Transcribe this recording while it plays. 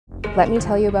Let me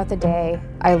tell you about the day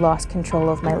I lost control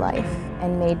of my life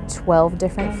and made 12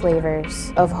 different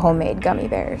flavors of homemade gummy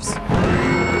bears.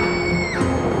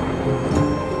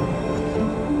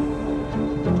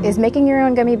 Is making your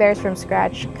own gummy bears from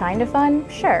scratch kind of fun?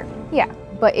 Sure, yeah.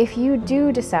 But if you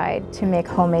do decide to make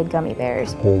homemade gummy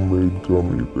bears,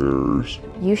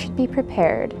 you should be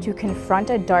prepared to confront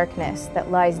a darkness that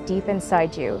lies deep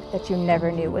inside you that you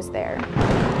never knew was there.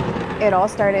 It all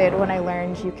started when I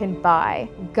learned you can buy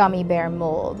gummy bear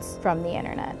molds from the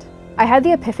internet. I had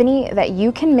the epiphany that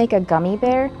you can make a gummy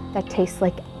bear that tastes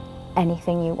like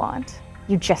anything you want.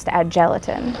 You just add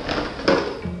gelatin.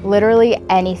 Literally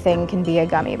anything can be a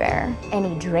gummy bear.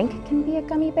 Any drink can be a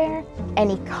gummy bear.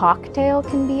 Any cocktail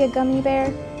can be a gummy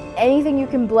bear. Anything you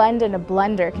can blend in a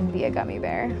blender can be a gummy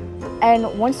bear.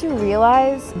 And once you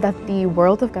realize that the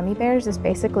world of gummy bears is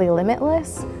basically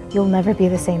limitless, you'll never be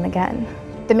the same again.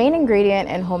 The main ingredient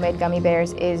in homemade gummy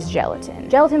bears is gelatin.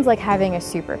 Gelatin's like having a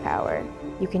superpower.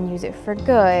 You can use it for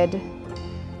good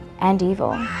and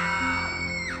evil.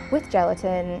 With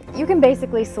gelatin, you can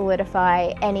basically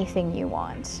solidify anything you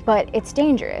want, but it's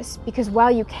dangerous because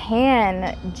while you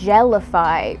can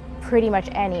gelify pretty much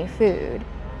any food,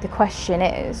 the question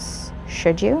is,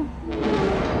 should you?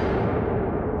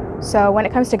 So when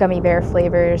it comes to gummy bear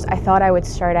flavors, I thought I would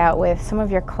start out with some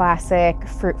of your classic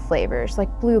fruit flavors like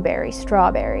blueberry,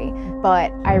 strawberry,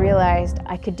 but I realized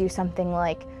I could do something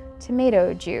like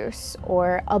tomato juice,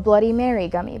 or a Bloody Mary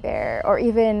gummy bear, or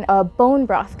even a bone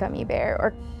broth gummy bear,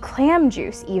 or clam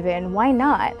juice even. Why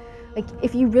not? Like,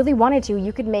 if you really wanted to,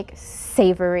 you could make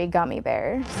savory gummy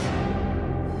bears.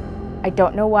 I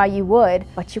don't know why you would,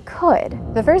 but you could.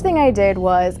 The first thing I did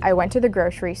was I went to the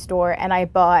grocery store and I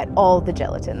bought all the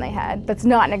gelatin they had. That's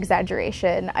not an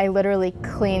exaggeration. I literally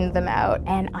cleaned them out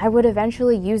and I would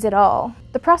eventually use it all.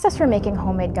 The process for making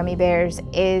homemade gummy bears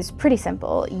is pretty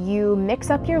simple. You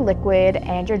mix up your liquid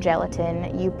and your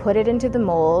gelatin, you put it into the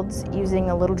molds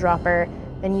using a little dropper,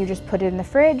 then you just put it in the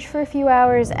fridge for a few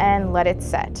hours and let it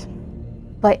set.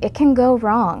 But it can go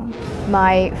wrong.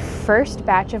 My first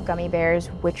batch of gummy bears,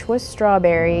 which was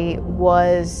strawberry,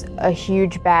 was a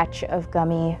huge batch of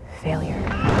gummy failure.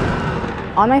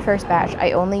 On my first batch,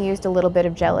 I only used a little bit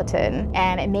of gelatin,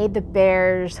 and it made the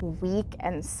bears weak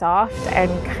and soft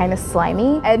and kind of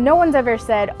slimy. And no one's ever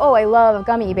said, oh, I love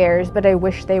gummy bears, but I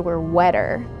wish they were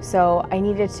wetter. So I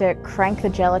needed to crank the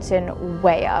gelatin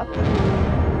way up.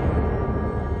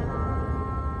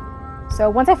 So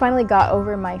once I finally got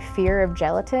over my fear of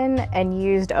gelatin and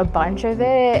used a bunch of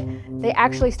it, they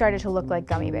actually started to look like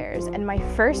gummy bears. And my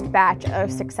first batch of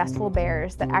successful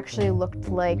bears that actually looked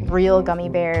like real gummy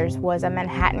bears was a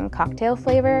Manhattan cocktail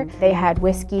flavor. They had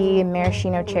whiskey,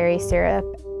 maraschino cherry syrup.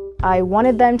 I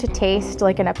wanted them to taste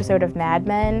like an episode of Mad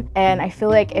Men, and I feel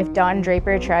like if Don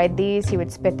Draper tried these, he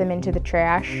would spit them into the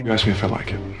trash. You ask me if I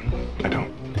like it. I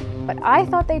don't. But I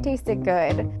thought they tasted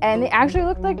good, and they actually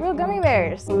looked like real gummy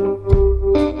bears. The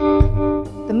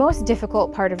most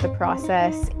difficult part of the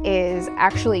process is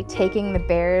actually taking the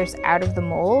bears out of the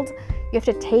mold. You have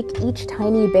to take each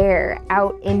tiny bear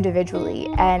out individually,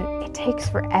 and it takes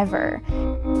forever.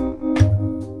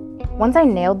 Once I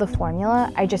nailed the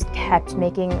formula, I just kept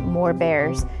making more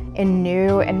bears in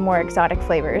new and more exotic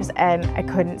flavors, and I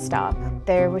couldn't stop.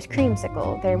 There was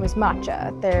creamsicle, there was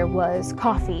matcha, there was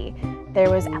coffee, there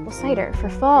was apple cider for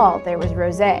fall, there was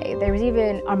rosé, there was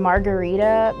even a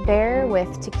margarita bear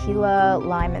with tequila,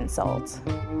 lime, and salt.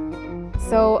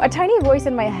 So a tiny voice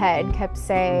in my head kept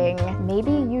saying,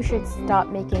 maybe you should stop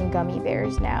making gummy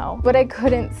bears now. But I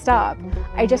couldn't stop.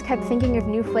 I just kept thinking of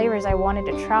new flavors I wanted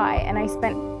to try, and I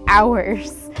spent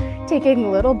hours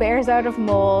taking little bears out of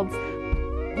molds,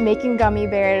 making gummy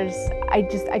bears. I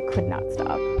could not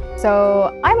stop.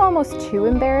 So I'm almost too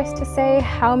embarrassed to say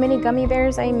how many gummy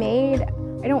bears I made.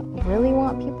 I don't really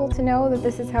want people to know that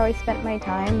this is how I spent my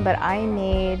time, but I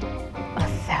made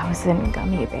 1,000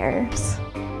 gummy bears.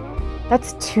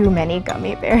 That's too many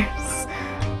gummy bears.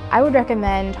 I would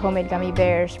recommend homemade gummy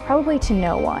bears probably to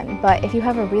no one, but if you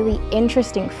have a really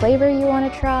interesting flavor you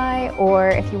want to try, or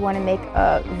if you want to make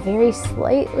a very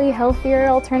slightly healthier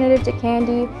alternative to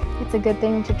candy, it's a good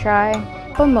thing to try.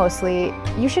 But mostly,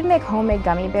 you should make homemade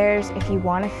gummy bears if you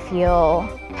want to feel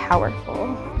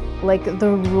powerful. Like, the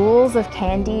rules of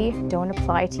candy don't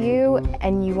apply to you,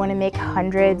 and you want to make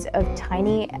hundreds of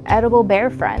tiny edible bear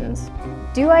friends.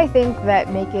 Do I think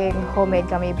that making homemade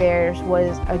gummy bears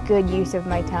was a good use of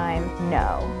my time?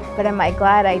 No. But am I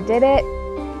glad I did it?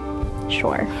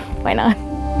 Sure, why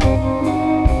not?